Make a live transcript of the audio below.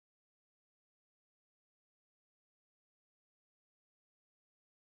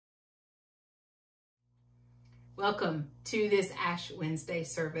Welcome to this Ash Wednesday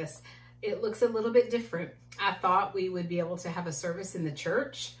service. It looks a little bit different. I thought we would be able to have a service in the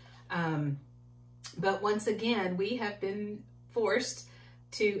church, but once again, we have been forced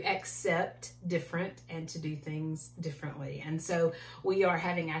to accept different and to do things differently. And so we are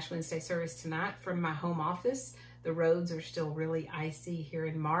having Ash Wednesday service tonight from my home office. The roads are still really icy here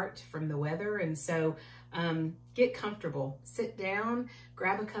in March from the weather. And so get comfortable, sit down,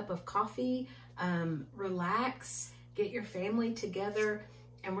 grab a cup of coffee, relax, get your family together,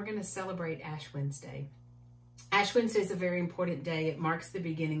 and we're going to celebrate Ash Wednesday. Ash Wednesday is a very important day. It marks the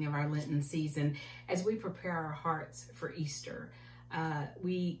beginning of our Lenten season as we prepare our hearts for Easter.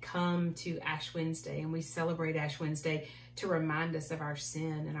 We come to Ash Wednesday and we celebrate Ash Wednesday to remind us of our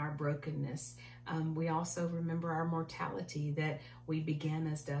sin and our brokenness. We also remember our mortality, that we began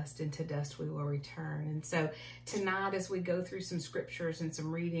as dust and to dust we will return. And so tonight, as we go through some scriptures and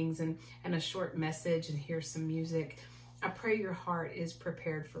some readings and a short message and hear some music, I pray your heart is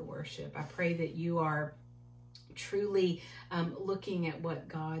prepared for worship. I pray that you are truly looking at what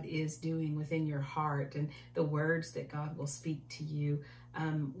God is doing within your heart and the words that God will speak to you.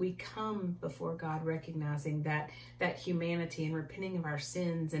 We come before God recognizing that humanity and repenting of our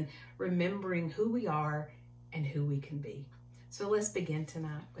sins and remembering who we are and who we can be. So let's begin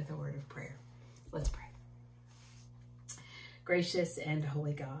tonight with a word of prayer. Let's pray. Gracious and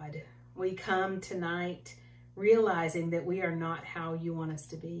holy God, we come tonight realizing that we are not how you want us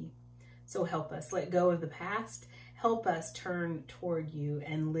to be. So help us let go of the past. Help us turn toward you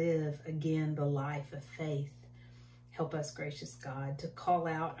and live again the life of faith. Help us, gracious God, to call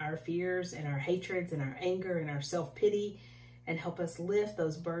out our fears and our hatreds and our anger and our self-pity, and help us lift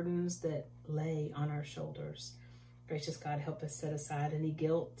those burdens that lay on our shoulders. Gracious God, help us set aside any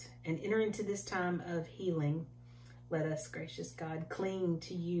guilt and enter into this time of healing. Let us, gracious God, cling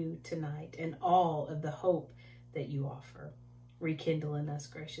to you tonight and all of the hope that you offer. Rekindle in us,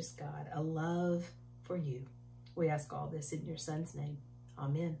 gracious God, a love for you. We ask all this in your Son's name.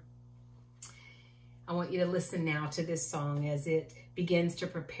 Amen. I want you to listen now to this song as it begins to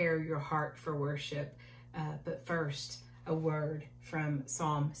prepare your heart for worship. But first, a word from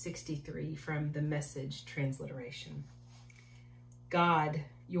Psalm 63 from the Message transliteration. God,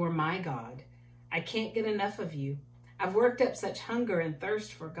 you're my God. I can't get enough of you. I've worked up such hunger and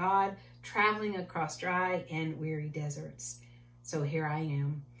thirst for God, traveling across dry and weary deserts. So here I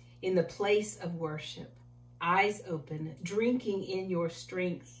am, in the place of worship, eyes open, drinking in your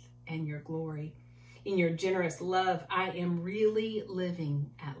strength and your glory. In your generous love, I am really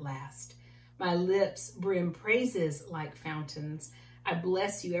living at last. My lips brim praises like fountains. I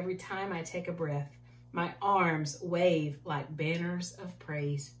bless you every time I take a breath. My arms wave like banners of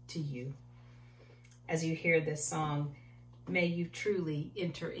praise to you. As you hear this song, may you truly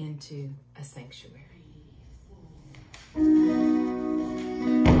enter into a sanctuary.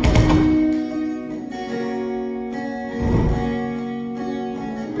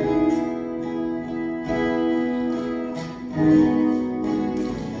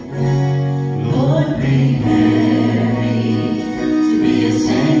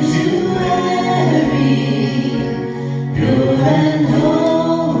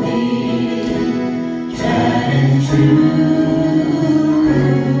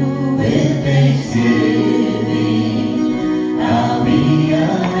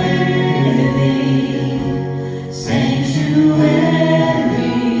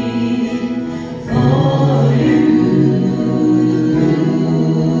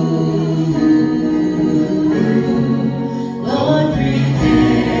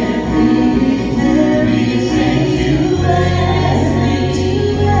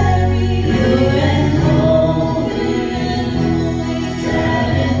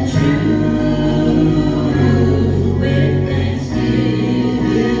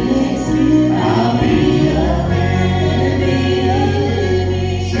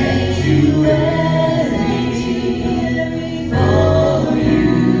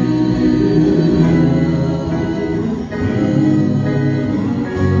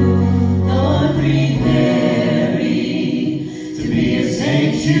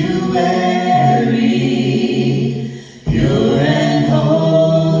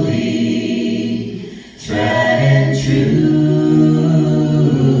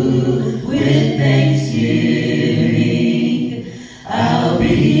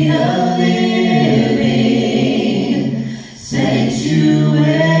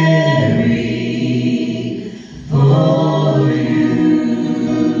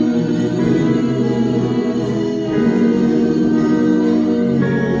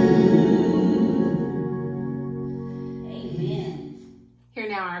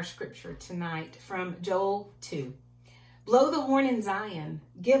 our scripture tonight from Joel 2. Blow the horn in Zion,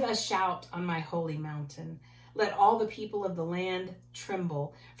 give a shout on my holy mountain. Let all the people of the land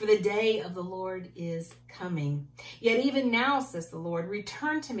tremble, for the day of the Lord is coming. Yet even now, says the Lord,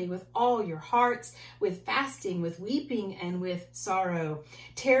 return to me with all your hearts, with fasting, with weeping, and with sorrow.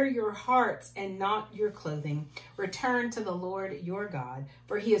 Tear your hearts and not your clothing. Return to the Lord your God,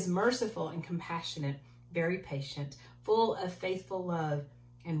 for he is merciful and compassionate, very patient, full of faithful love,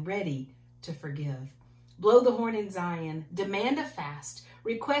 and ready to forgive. Blow the horn in Zion, demand a fast,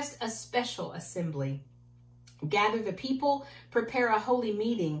 request a special assembly. Gather the people, prepare a holy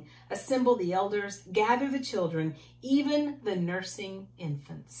meeting, assemble the elders, gather the children, even the nursing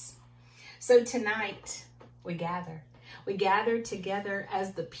infants. So tonight we gather. We gather together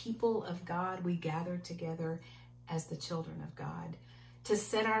as the people of God. We gather together as the children of God to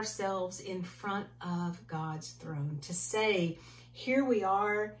set ourselves in front of God's throne, to say, here we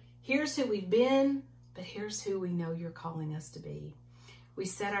are, here's who we've been, but here's who we know you're calling us to be. We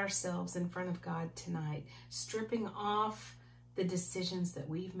set ourselves in front of God tonight, stripping off the decisions that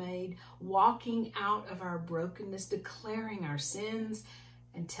we've made, walking out of our brokenness, declaring our sins,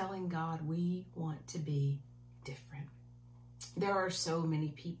 and telling God we want to be different. There are so many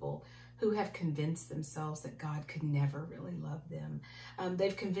people who have convinced themselves that God could never really love them.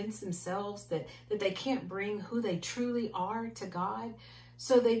 They've convinced themselves that they can't bring who they truly are to God,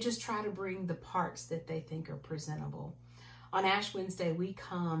 so they just try to bring the parts that they think are presentable. On Ash Wednesday, we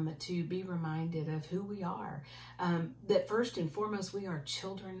come to be reminded of who we are, that first and foremost, we are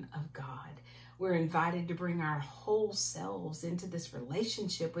children of God. We're invited to bring our whole selves into this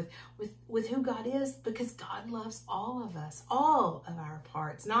relationship with who God is, because God loves all of us, all of our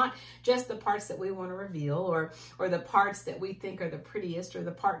parts, not just the parts that we want to reveal or the parts that we think are the prettiest or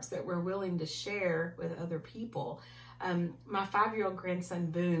the parts that we're willing to share with other people. My 5-year-old grandson,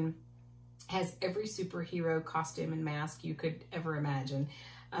 Boone, has every superhero costume and mask you could ever imagine.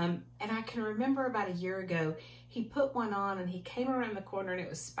 And I can remember about a year ago, he put one on and he came around the corner, and it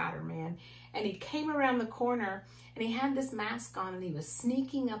was Spider-Man. And he came around the corner and he had this mask on and he was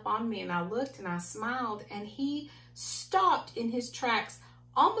sneaking up on me, and I looked and I smiled, and he stopped in his tracks,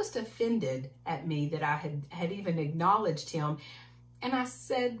 almost offended at me that I had even acknowledged him. And I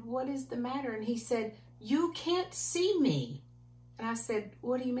said, "What is the matter?" And he said, "You can't see me." And I said,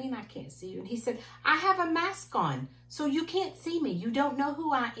 "What do you mean I can't see you?" And he said, "I have a mask on, so you can't see me. You don't know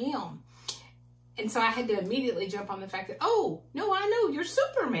who I am." And so I had to immediately jump on the fact that, oh, no, I know, you're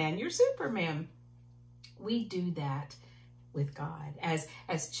Superman. You're Superman. We do that with God. As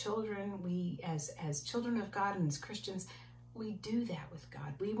children, as children of God and as Christians, we do that with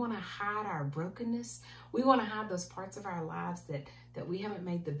God. We want to hide our brokenness. We want to hide those parts of our lives that we haven't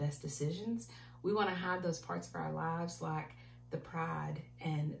made the best decisions. We want to hide those parts of our lives like the pride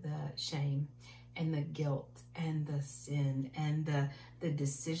and the shame and the guilt and the sin and the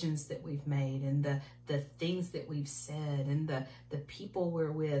decisions that we've made and the things that we've said and the people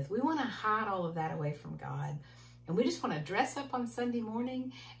we're with. We want to hide all of that away from God. And we just want to dress up on Sunday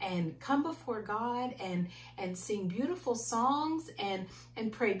morning and come before God and sing beautiful songs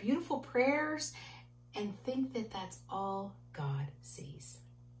and pray beautiful prayers and think that that's all God sees.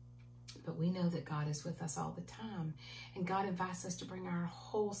 But we know that God is with us all the time. And God invites us to bring our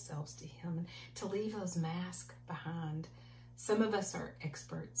whole selves to him and to leave those masks behind. Some of us are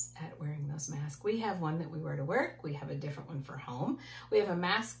experts at wearing those masks. We have one that we wear to work. We have a different one for home. We have a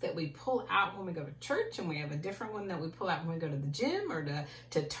mask that we pull out when we go to church, and we have a different one that we pull out when we go to the gym or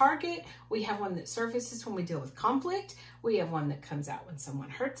to Target. We have one that surfaces when we deal with conflict. We have one that comes out when someone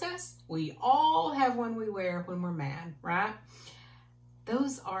hurts us. We all have one we wear when we're mad, right?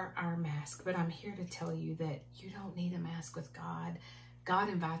 Those are our masks, but I'm here to tell you that you don't need a mask with God. God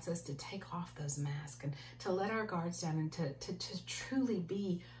invites us to take off those masks and to let our guards down and to truly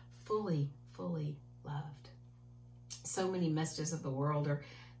be fully loved. So many messages of the world are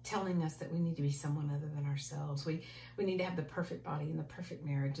telling us that we need to be someone other than ourselves. We need to have the perfect body and the perfect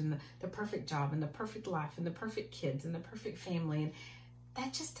marriage and the perfect job and the perfect life and the perfect kids and the perfect family, and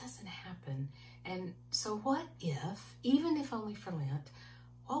that just doesn't happen. And so what if, even if only for Lent,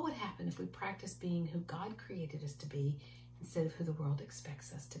 what would happen if we practice being who God created us to be instead of who the world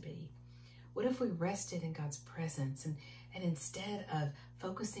expects us to be? What if we rested in God's presence and instead of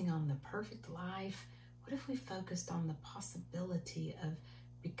focusing on the perfect life, what if we focused on the possibility of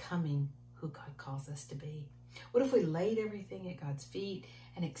becoming who God calls us to be? What if we laid everything at God's feet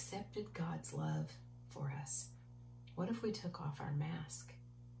and accepted God's love for us? What if we took off our mask?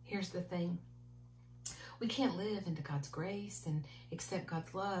 Here's the thing. We can't live into God's grace and accept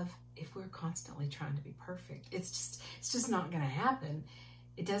God's love if we're constantly trying to be perfect. It's just not going to happen.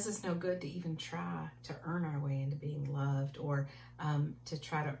 it does us no good to even try to earn our way into being loved, or to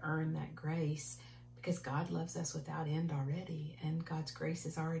try to earn that grace, because God loves us without end already, and God's grace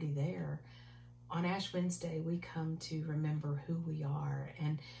is already there. On Ash Wednesday, we come to remember who we are,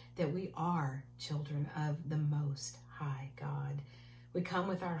 and that we are children of the Most High God. We come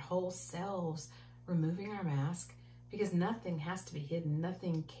with our whole selves, removing our mask, because nothing has to be hidden.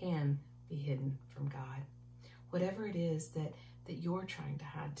 Nothing can be hidden from God. Whatever it is that you're trying to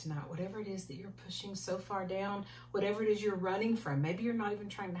hide tonight, whatever it is that you're pushing so far down, whatever it is you're running from, maybe you're not even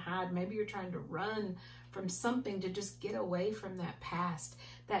trying to hide, maybe you're trying to run from something to just get away from that past,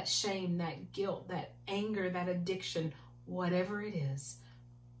 that shame, that guilt, that anger, that addiction, whatever it is,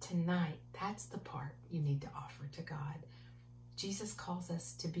 tonight, that's the part you need to offer to God. Jesus calls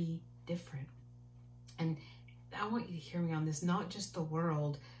us to be different. And I want you to hear me on this, not just the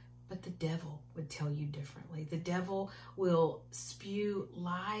world, but the devil would tell you differently. The devil will spew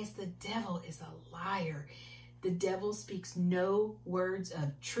lies. The devil is a liar. The devil speaks no words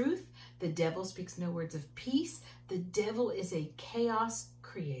of truth. The devil speaks no words of peace. The devil is a chaos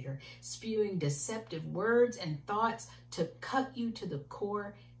creator, spewing deceptive words and thoughts to cut you to the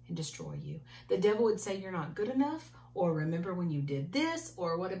core and destroy you. The devil would say you're not good enough, or remember when you did this,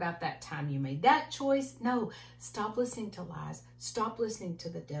 or what about that time you made that choice? No, stop listening to lies. Stop listening to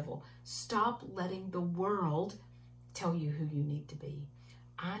the devil. Stop letting the world tell you who you need to be.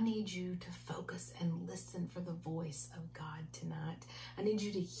 I need you to focus and listen for the voice of God tonight. I need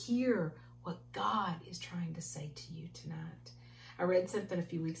you to hear what God is trying to say to you tonight. I read something a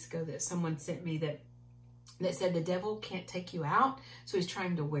few weeks ago that someone sent me that said the devil can't take you out, so he's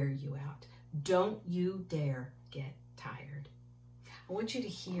trying to wear you out. Don't you dare get tired. I want you to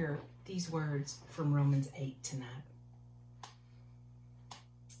hear these words from Romans 8 tonight.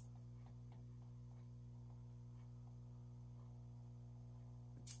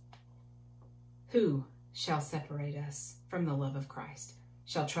 Who shall separate us from the love of Christ?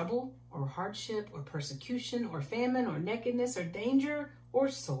 Shall trouble or hardship or persecution or famine or nakedness or danger or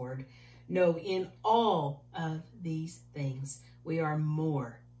sword? No, in all of these things we are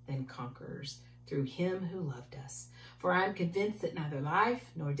more than conquerors through him who loved us. For I am convinced that neither life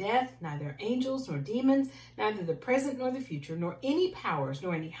nor death, neither angels nor demons, neither the present nor the future, nor any powers,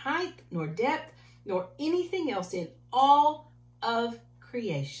 nor any height, nor depth, nor anything else in all of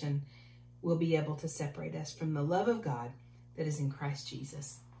creation will be able to separate us from the love of God that is in Christ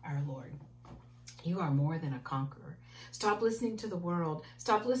Jesus, our Lord. You are more than a conqueror. Stop listening to the world.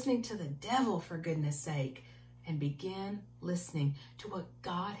 Stop listening to the devil, for goodness sake, and begin listening to what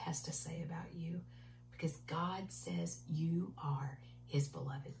God has to say about you, because God says you are his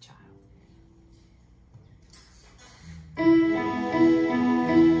beloved child.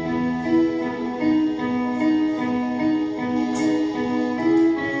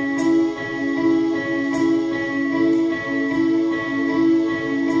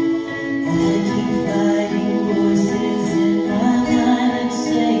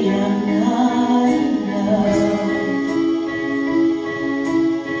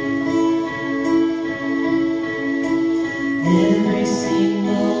 Every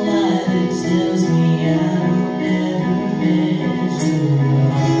single lie that tells me I will never measure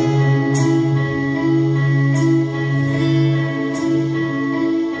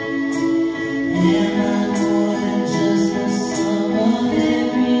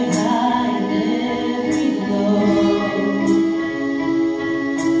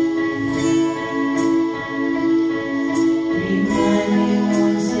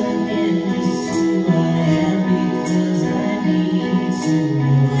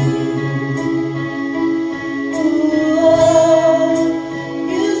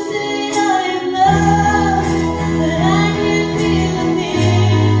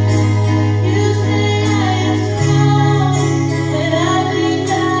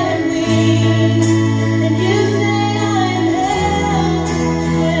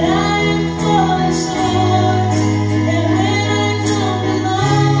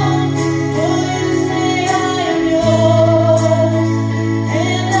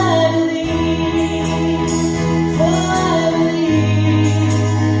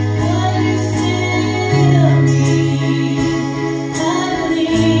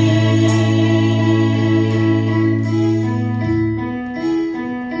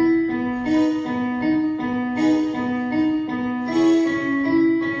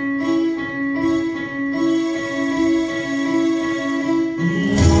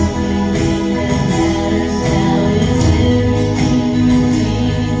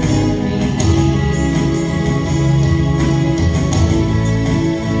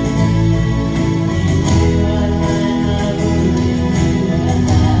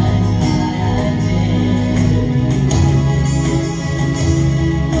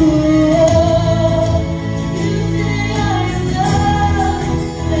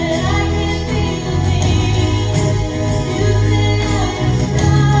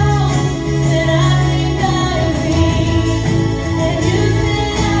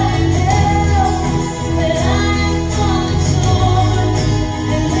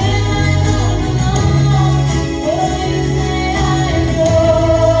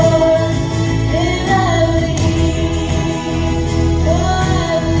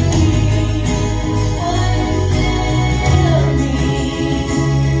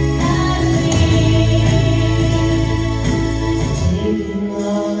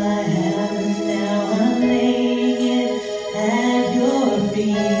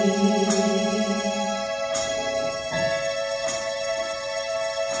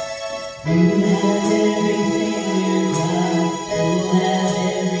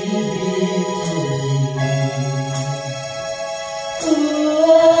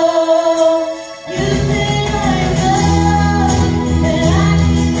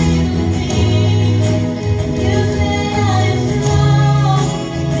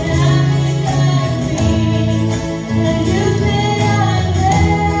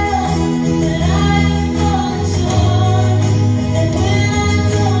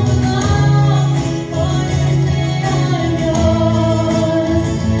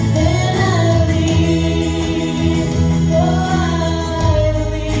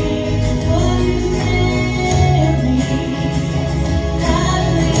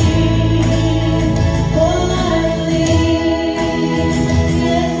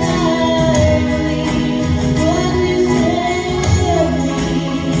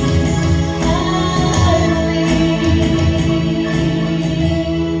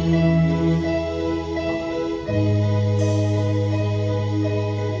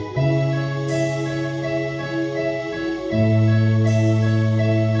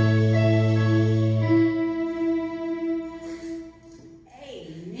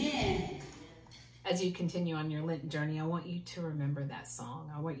As you continue on your Lent journey, I want you to remember that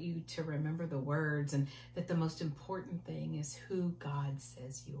song. I want you to remember the words, and that the most important thing is who God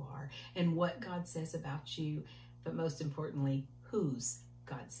says you are and what God says about you, but most importantly, whose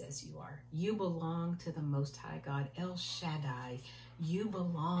God says you are. You belong to the Most High God, El Shaddai. You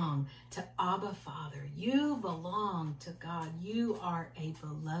belong to Abba Father. You belong to God. You are a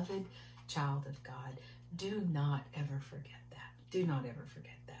beloved child of God. Do not ever forget that. Do not ever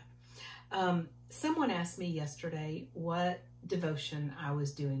forget that. Someone asked me yesterday what devotion I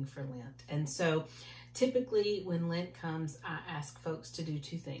was doing for Lent. And so typically when Lent comes, I ask folks to do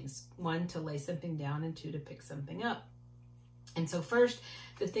two things. One, to lay something down, and two, to pick something up. And so first,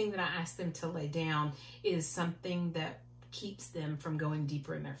 the thing that I ask them to lay down is something that keeps them from going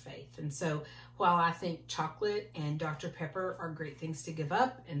deeper in their faith. And so while I think chocolate and Dr. Pepper are great things to give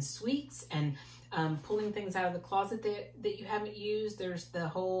up, and sweets, and pulling things out of the closet that you haven't used, there's the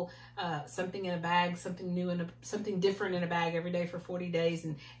whole something in a bag, something new and something different in a bag every day for 40 days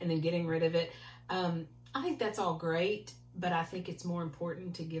and then getting rid of it. I think that's all great, but I think it's more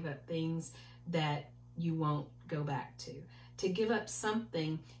important to give up things that you won't go back to give up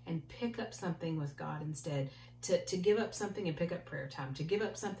something and pick up something with God instead. To give up something and pick up prayer time, to give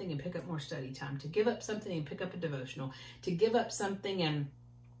up something and pick up more study time, to give up something and pick up a devotional, to give up something and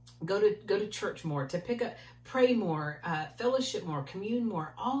go to church more, to pray more, fellowship more, commune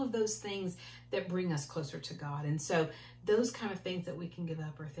more, all of those things that bring us closer to God. And so those kind of things that we can give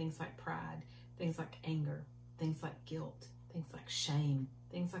up are things like pride, things like anger, things like guilt, things like shame,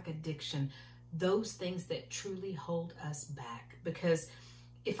 things like addiction, those things that truly hold us back. Because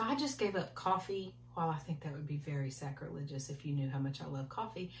if I just gave up coffee, while I think that would be very sacrilegious if you knew how much I love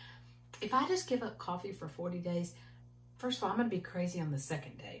coffee, if I just give up coffee for 40 days, first of all, I'm going to be crazy on the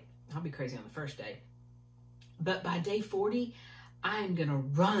second day. I'll be crazy on the first day. But by day 40, I am going to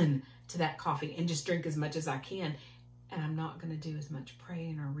run to that coffee and just drink as much as I can. And I'm not going to do as much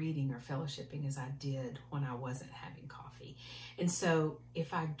praying or reading or fellowshipping as I did when I wasn't having coffee. And so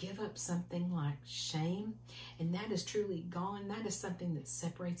if I give up something like shame, and that is truly gone, that is something that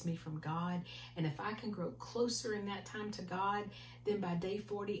separates me from God. And if I can grow closer in that time to God, then by day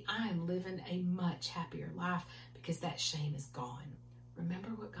 40, I am living a much happier life because that shame is gone. Remember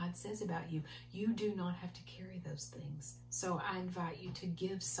what God says about you. You do not have to carry those things. So I invite you to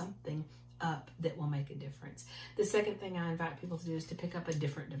give something up that will make a difference. The second thing I invite people to do is to pick up a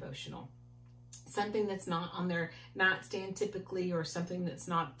different devotional. Something that's not on their nightstand typically, or something that's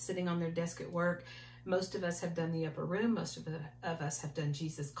not sitting on their desk at work. Most of us have done the Upper Room. Most of us have done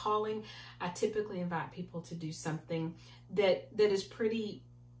Jesus Calling. I typically invite people to do something that is pretty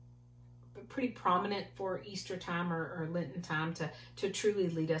prominent for Easter time or Lenten time to truly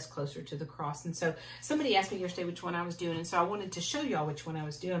lead us closer to the cross. And so somebody asked me yesterday which one I was doing, and so I wanted to show y'all which one I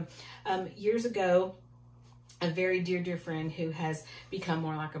was doing. Years ago, a very dear friend who has become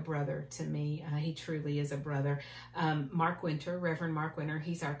more like a brother to me. He truly is a brother. Mark Winter, Reverend Mark Winter,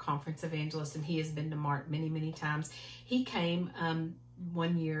 he's our conference evangelist, and he has been to Mark many times. He came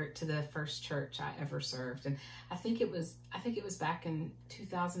one year to the first church I ever served, and I think it was back in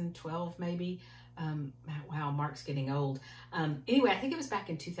 2012 maybe.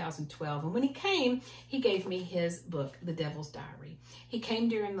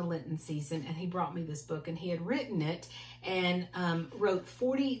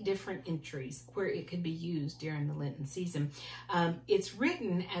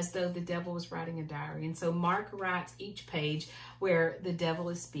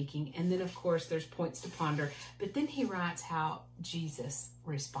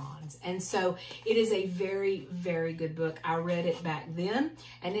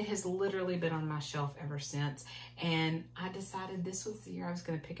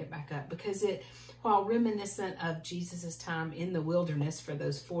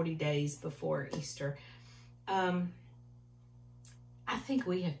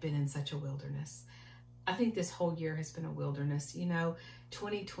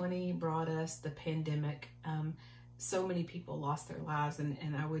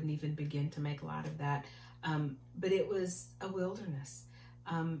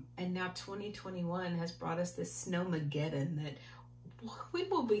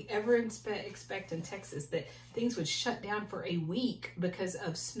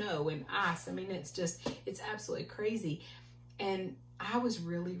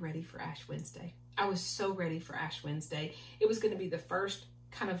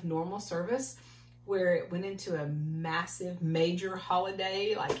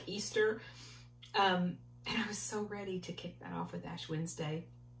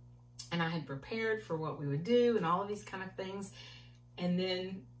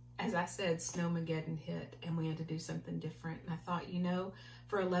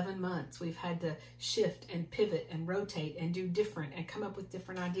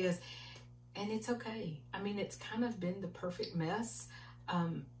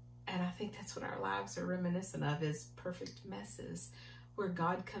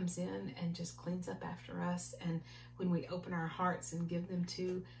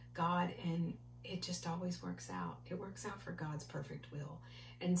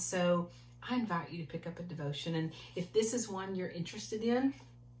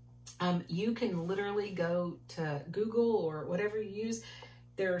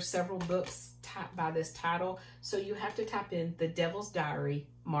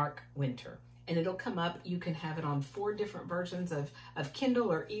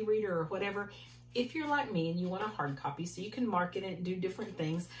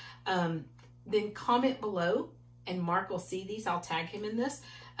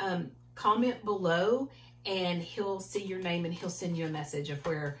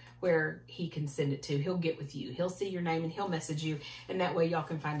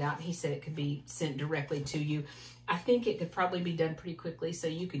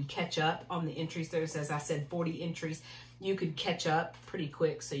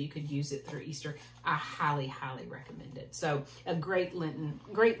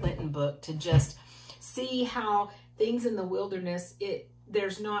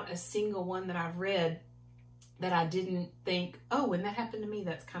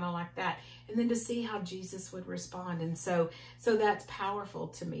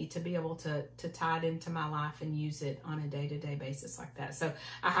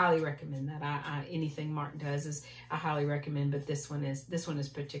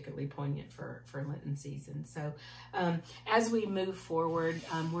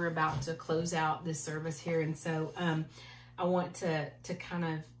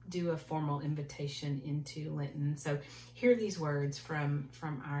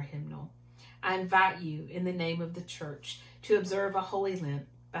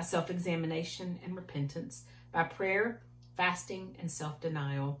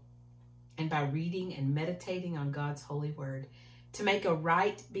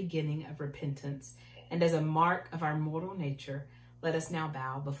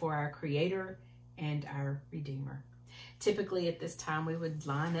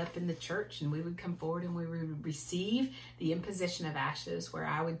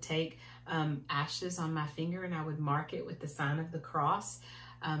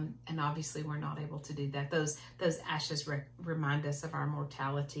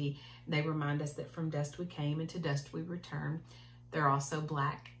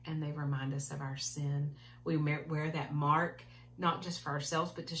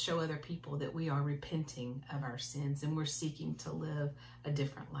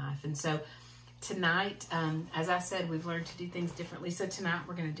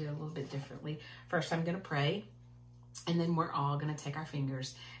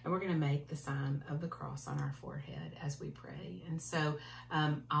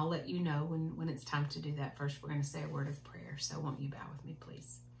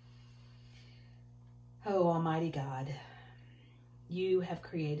 Oh, Almighty God, you have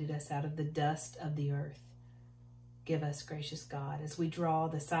created us out of the dust of the earth. Give us, gracious God, as we draw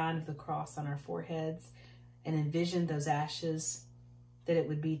the sign of the cross on our foreheads and envision those ashes, that it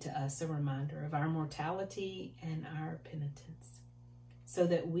would be to us a reminder of our mortality and our penitence, so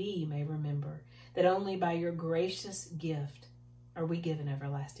that we may remember that only by your gracious gift are we given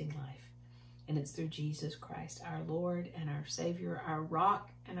everlasting life. And it's through Jesus Christ, our Lord and our Savior, our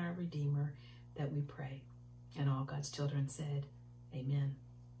rock and our Redeemer, that we pray. And all God's children said, amen.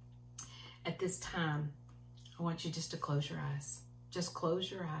 At this time, I want you just to close your eyes. Just close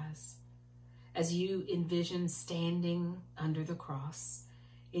your eyes as you envision standing under the cross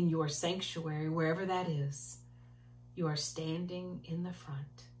in your sanctuary, wherever that is. You are standing in the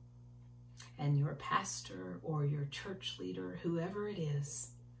front, and your pastor or your church leader, whoever it is,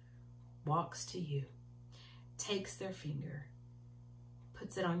 walks to you, takes their finger,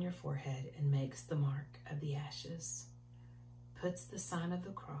 puts it on your forehead, and makes the mark of the ashes, puts the sign of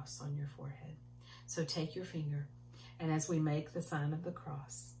the cross on your forehead. So take your finger, and as we make the sign of the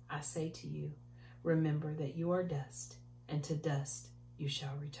cross, I say to you, remember that you are dust, and to dust you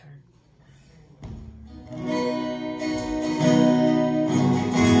shall return.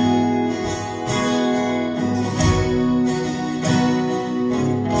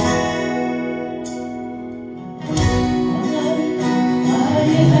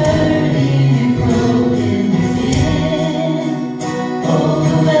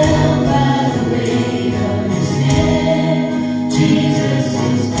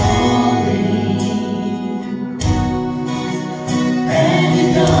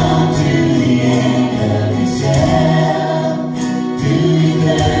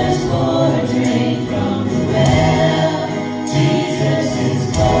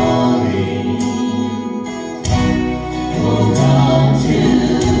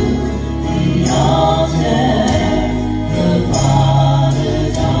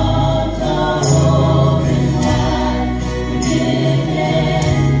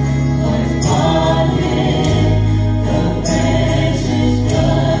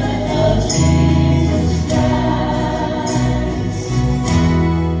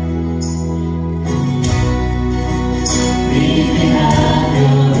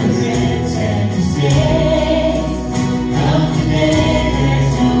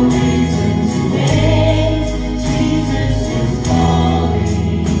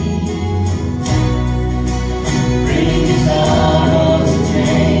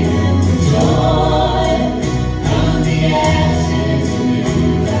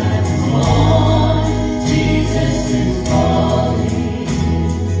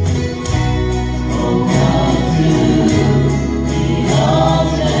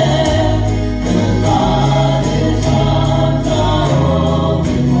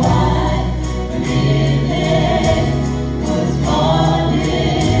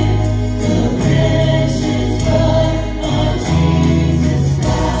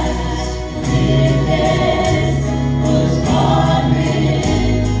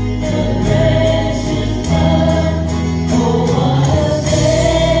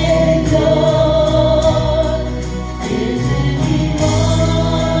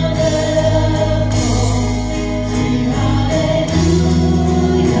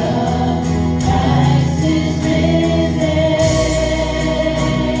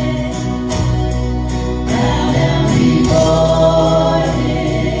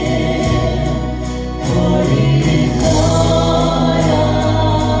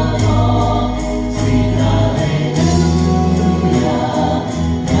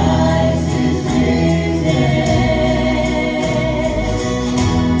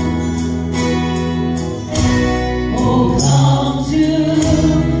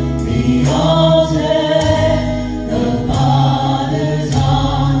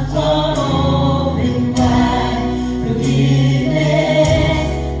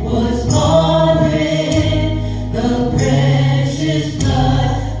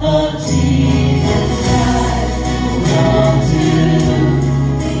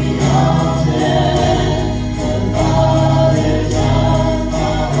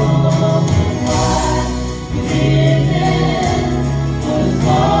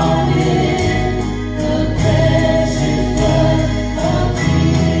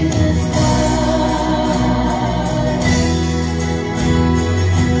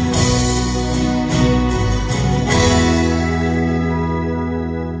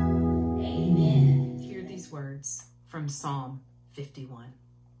 From Psalm 51.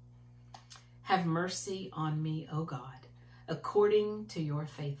 Have mercy on me, O God, according to your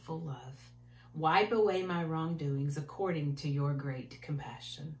faithful love. Wipe away my wrongdoings according to your great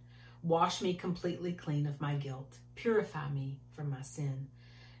compassion. Wash me completely clean of my guilt. Purify me from my sin.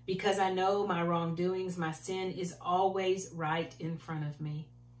 Because I know my wrongdoings, my sin is always right in front of me.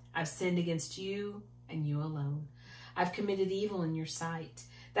 I've sinned against you and you alone. I've committed evil in your sight.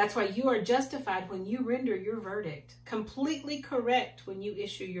 That's why you are justified when you render your verdict, completely correct when you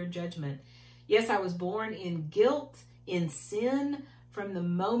issue your judgment. Yes, I was born in guilt, in sin, from the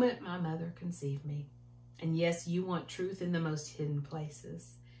moment my mother conceived me. And yes, you want truth in the most hidden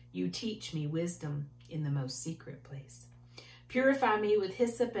places. You teach me wisdom in the most secret place. Purify me with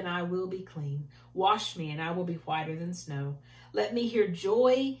hyssop and I will be clean. Wash me and I will be whiter than snow. Let me hear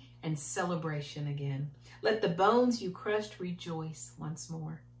joy and celebration again. Let the bones you crushed rejoice once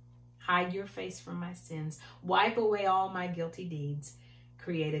more. Hide your face from my sins. Wipe away all my guilty deeds.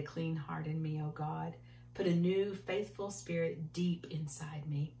 Create a clean heart in me, O God. Put a new faithful spirit deep inside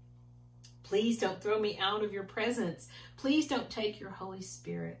me. Please don't throw me out of your presence. Please don't take your Holy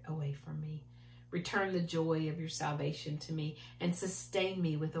Spirit away from me. Return the joy of your salvation to me and sustain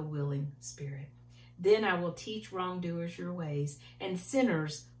me with a willing spirit. Then I will teach wrongdoers your ways and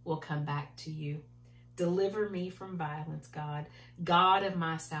sinners will come back to you. Deliver me from violence, God, God of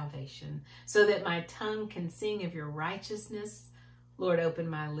my salvation, so that my tongue can sing of your righteousness. Lord, open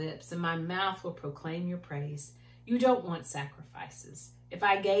my lips and my mouth will proclaim your praise. You don't want sacrifices. If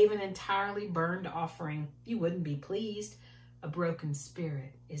I gave an entirely burned offering, you wouldn't be pleased. A broken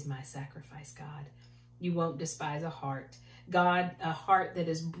spirit is my sacrifice, God. You won't despise a heart. God, a heart that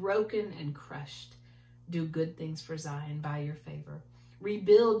is broken and crushed. Do good things for Zion by your favor.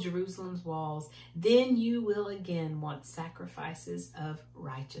 Rebuild Jerusalem's walls. Then you will again want sacrifices of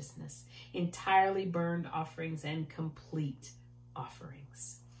righteousness, entirely burned offerings and complete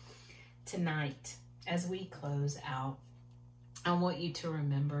offerings. Tonight, as we close out, I want you to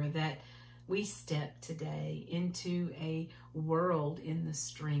remember that we step today into a world in the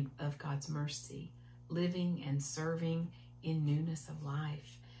strength of God's mercy, living and serving in newness of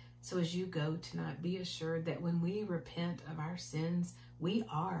life. So as you go tonight, be assured that when we repent of our sins, we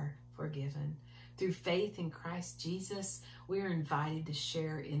are forgiven. Through faith in Christ Jesus, we are invited to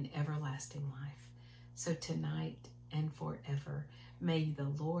share in everlasting life. So tonight and forever, may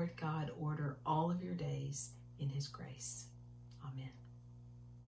the Lord God order all of your days in his grace. Amen.